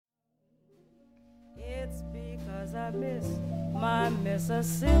miss my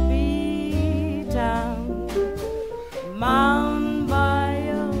Mississippi town, Mound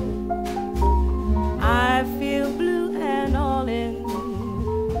Bayou. I feel blue and all in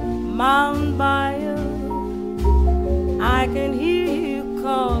Mound Bayou. I can hear you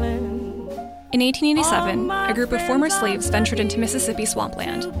calling. In 1887, a group of former slaves ventured into Mississippi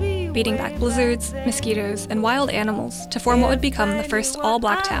swampland, beating back blizzards, mosquitoes, and wild animals to form what would become the first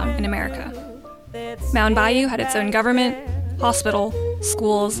all-black town in America. Mound Bayou had its own government, hospital,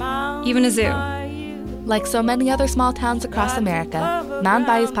 schools, even a zoo. Like so many other small towns across America, Mound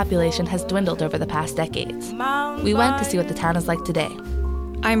Bayou's population has dwindled over the past decades. We went to see what the town is like today.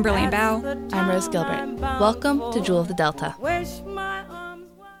 I'm Brilliant Bao. I'm Rose Gilbert. Welcome to Jewel of the Delta.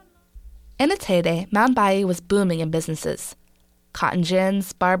 In its heyday, Mound Bayou was booming in businesses. Cotton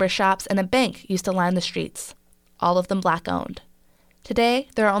gins, barber shops, and a bank used to line the streets, all of them black-owned. Today,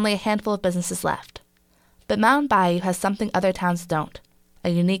 there are only a handful of businesses left. But Mound Bayou has something other towns don't,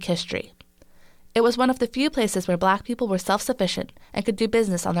 a unique history. It was one of the few places where black people were self-sufficient and could do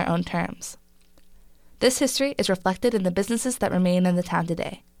business on their own terms. This history is reflected in the businesses that remain in the town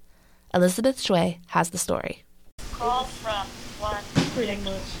today. Elizabeth Shui has the story. Call from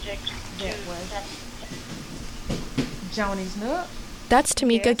 1-6-6-2. Joni's Nook. That's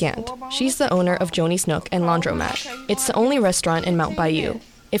Tamika Gant. She's the owner of Joni's Nook and Laundromat. It's the only restaurant in Mount Bayou.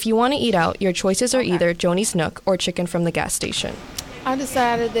 If you want to eat out, your choices are either Joni's Nook or chicken from the gas station. I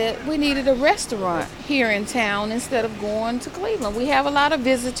decided that we needed a restaurant here in town instead of going to Cleveland. We have a lot of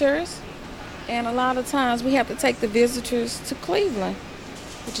visitors, and a lot of times we have to take the visitors to Cleveland,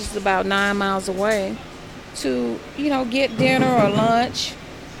 which is about 9 miles away, to, get dinner or lunch.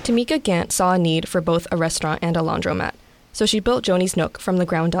 Tamika Gant saw a need for both a restaurant and a laundromat, so she built Joni's Nook from the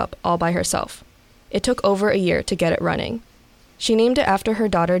ground up all by herself. It took over a year to get it running. She named it after her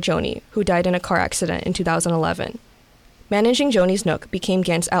daughter Joni, who died in a car accident in 2011. Managing Joni's Nook became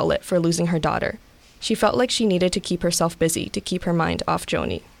Gant's outlet for losing her daughter. She felt like she needed to keep herself busy to keep her mind off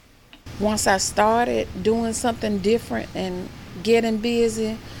Joni. Once I started doing something different and getting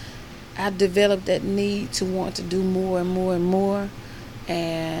busy, I developed that need to want to do more and more and more.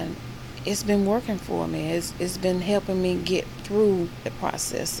 And it's been working for me. It's been helping me get through the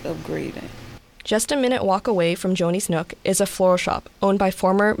process of grieving. Just a minute walk away from Joni's Nook is a floral shop owned by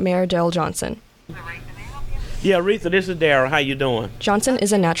former Mayor Darrell Johnson. Yeah, Aretha, this is Darrell. How you doing? Johnson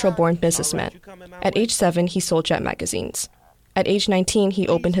is a natural-born businessman. At age 7, he sold Jet magazines. At age 19, he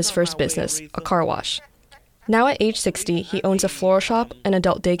opened his first business, a car wash. Now at age 60, he owns a floral shop, an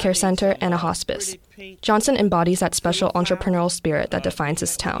adult daycare center, and a hospice. Johnson embodies that special entrepreneurial spirit that defines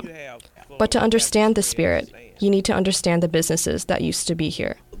his town. But to understand this spirit, you need to understand the businesses that used to be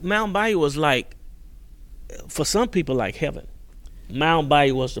here. Mound Bayou was like, for some people, like heaven. Mound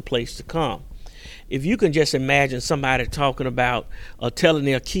Bayou was the place to come. If you can just imagine somebody talking about or telling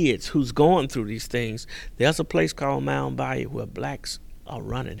their kids who's going through these things, there's a place called Mound Bayou where blacks are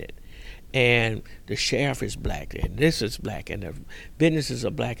running it. And the sheriff is black, and this is black, and the businesses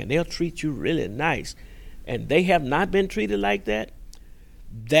are black, and they'll treat you really nice. And they have not been treated like that.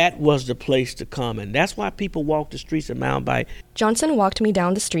 That was the place to come, and that's why people walk the streets of Mound Bayou. Johnson walked me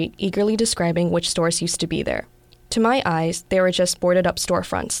down the street, eagerly describing which stores used to be there. To my eyes, they were just boarded-up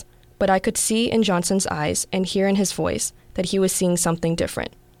storefronts, but I could see in Johnson's eyes and hear in his voice that he was seeing something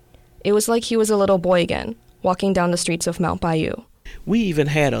different. It was like he was a little boy again, walking down the streets of Mount Bayou. We even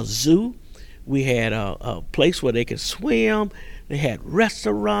had a zoo. We had a place where they could swim. They had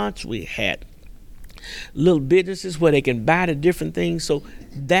restaurants. We had little businesses where they can buy the different things. So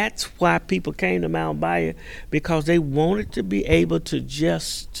that's why people came to Mound Bayou, because they wanted to be able to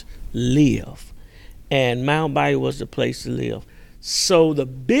just live. And Mound Bayou was the place to live. So the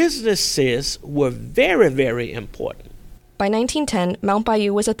businesses were very, very important. By 1910, Mount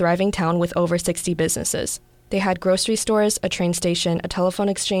Bayou was a thriving town with over 60 businesses. They had grocery stores, a train station, a telephone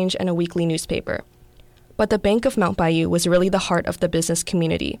exchange, and a weekly newspaper. But the Bank of Mount Bayou was really the heart of the business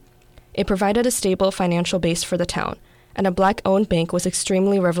community. It provided a stable financial base for the town, and a black-owned bank was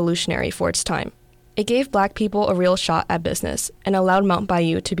extremely revolutionary for its time. It gave black people a real shot at business and allowed Mount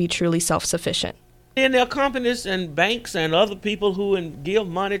Bayou to be truly self-sufficient. And there are companies and banks and other people who give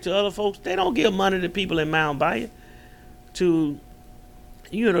money to other folks. They don't give money to people in Mound Bayou.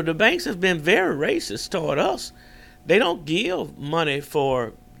 The banks have been very racist toward us. They don't give money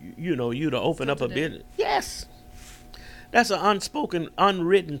for, you to open up a business. Yes. That's an unspoken,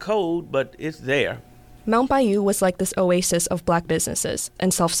 unwritten code, but it's there. Mount Bayou was like this oasis of black businesses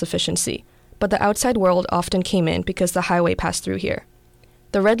and self-sufficiency, but the outside world often came in because the highway passed through here.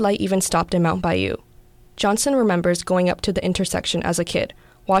 The red light even stopped in Mount Bayou. Johnson remembers going up to the intersection as a kid,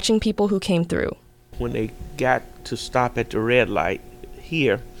 watching people who came through. when they got to stop at the red light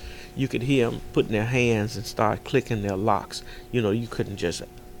here, you could hear them putting their hands and start clicking their locks. You know, you couldn't just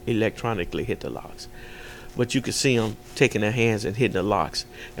electronically hit the locks, but you could see them taking their hands and hitting the locks,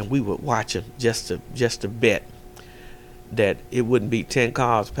 and we would watch them just to bet that it wouldn't be 10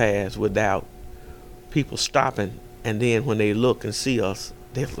 cars pass without people stopping, and then when they look and see us,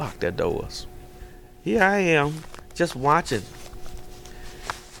 they'd lock their doors. Here I am, just watching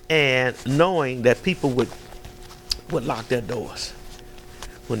and knowing that people would lock their doors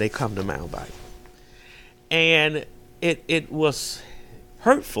when they come to Mound Bayou. And it was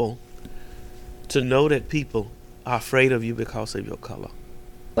hurtful to know that people are afraid of you because of your color.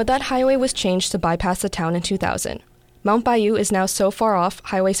 But that highway was changed to bypass the town in 2000. Mound Bayou is now so far off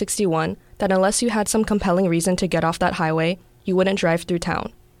Highway 61 that unless you had some compelling reason to get off that highway, you wouldn't drive through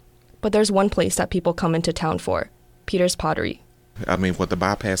town. But there's one place that people come into town for, Peter's Pottery. I mean, with the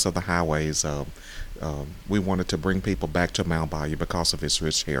bypass of the highways, we wanted to bring people back to Mound Bayou because of its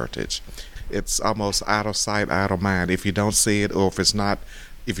rich heritage. It's almost out of sight, out of mind. If you don't see it, or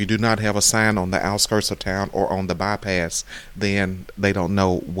if you do not have a sign on the outskirts of town or on the bypass, then they don't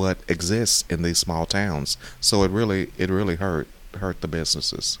know what exists in these small towns. So it really hurt the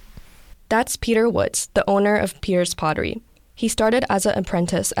businesses. That's Peter Woods, the owner of Peter's Pottery. He started as an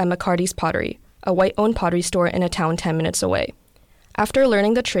apprentice at McCarty's Pottery, a white-owned pottery store in a town 10 minutes away. After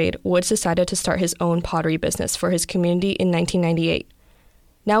learning the trade, Woods decided to start his own pottery business for his community in 1998.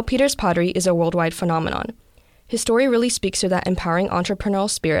 Now Peter's Pottery is a worldwide phenomenon. His story really speaks to that empowering entrepreneurial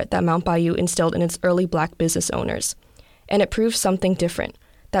spirit that Mound Bayou instilled in its early black business owners. And it proves something different,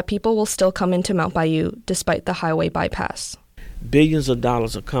 that people will still come into Mound Bayou despite the highway bypass. Billions of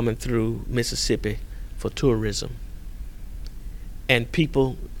dollars are coming through Mississippi for tourism. And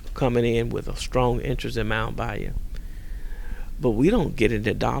people coming in with a strong interest in Mound Bayou. But we don't get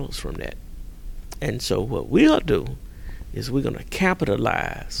any dollars from that. And so what we'll do is we're going to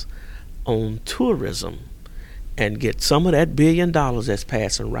capitalize on tourism and get some of that $1 billion that's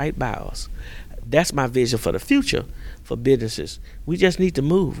passing right by us. That's my vision for the future for businesses. We just need to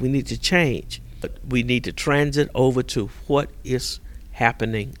move. We need to change. But we need to transit over to what is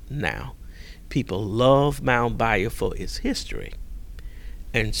happening now. People love Mound Bayou for its history.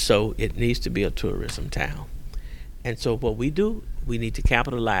 And so it needs to be a tourism town. And so what we do, we need to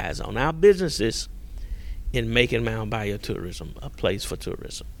capitalize on our businesses in making Mound Bayou tourism a place for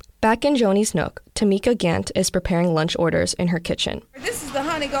tourism. Back in Joni's Nook, Tamika Gant is preparing lunch orders in her kitchen. This is the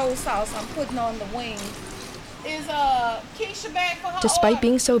honey gold sauce I'm putting on the wings. Is Keisha back for her Despite order?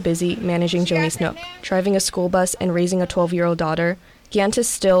 being so busy managing Joni's Nook, driving a school bus, and raising a 12-year-old daughter, Gant is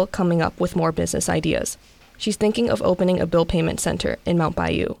still coming up with more business ideas. She's thinking of opening a bill payment center in Mound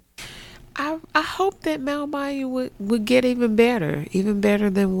Bayou. I hope that Mound Bayou would get even better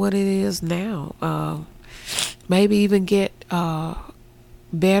than what it is now. Maybe even get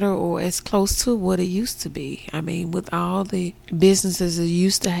better or as close to what it used to be. I mean, with all the businesses it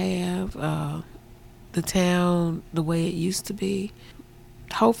used to have, the town the way it used to be,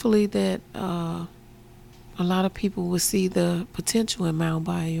 hopefully that a lot of people will see the potential in Mound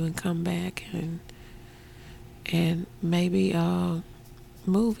Bayou and come back and maybe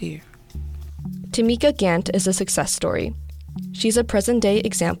move here. Tamika Gant is a success story. She's a present-day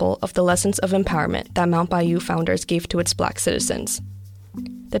example of the lessons of empowerment that Mound Bayou founders gave to its black citizens.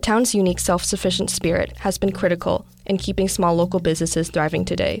 The town's unique self-sufficient spirit has been critical in keeping small local businesses thriving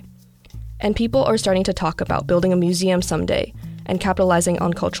today. And people are starting to talk about building a museum someday and capitalizing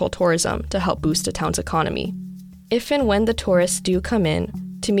on cultural tourism to help boost the town's economy. If and when the tourists do come in,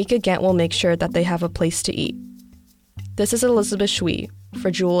 Tamika Gant will make sure that they have a place to eat. This is Elizabeth Shui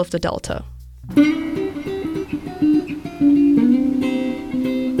for Jewel of the Delta.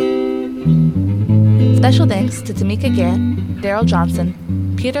 Special thanks to Tamika Gant, Daryl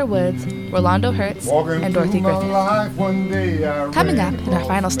Johnson, Peter Woods, Rolando Hertz, and Dorothy Griffin. Coming up in our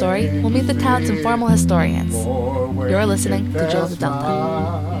final story, we'll meet the town's informal historians. You're listening to Jewel of the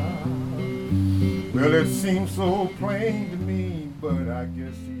Delta. Well, it seems so plain to me, but I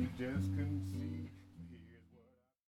guess